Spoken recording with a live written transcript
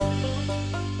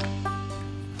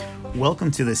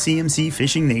Welcome to the CMC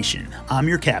Fishing Nation. I'm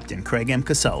your captain, Craig M.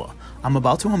 Casella. I'm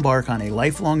about to embark on a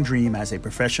lifelong dream as a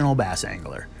professional bass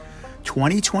angler.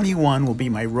 2021 will be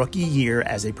my rookie year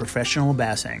as a professional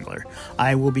bass angler.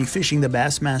 I will be fishing the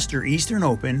Bassmaster Eastern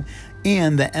Open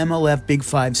and the MLF Big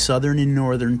 5 Southern and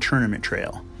Northern Tournament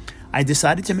Trail. I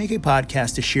decided to make a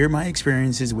podcast to share my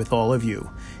experiences with all of you.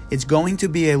 It's going to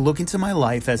be a look into my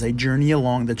life as I journey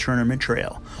along the tournament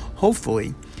trail.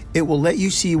 Hopefully, it will let you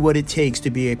see what it takes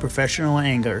to be a professional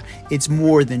angler. It's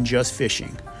more than just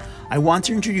fishing. I want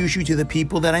to introduce you to the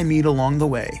people that I meet along the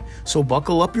way, so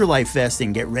buckle up your life vest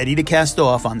and get ready to cast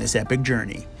off on this epic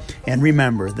journey. And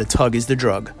remember, the tug is the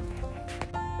drug.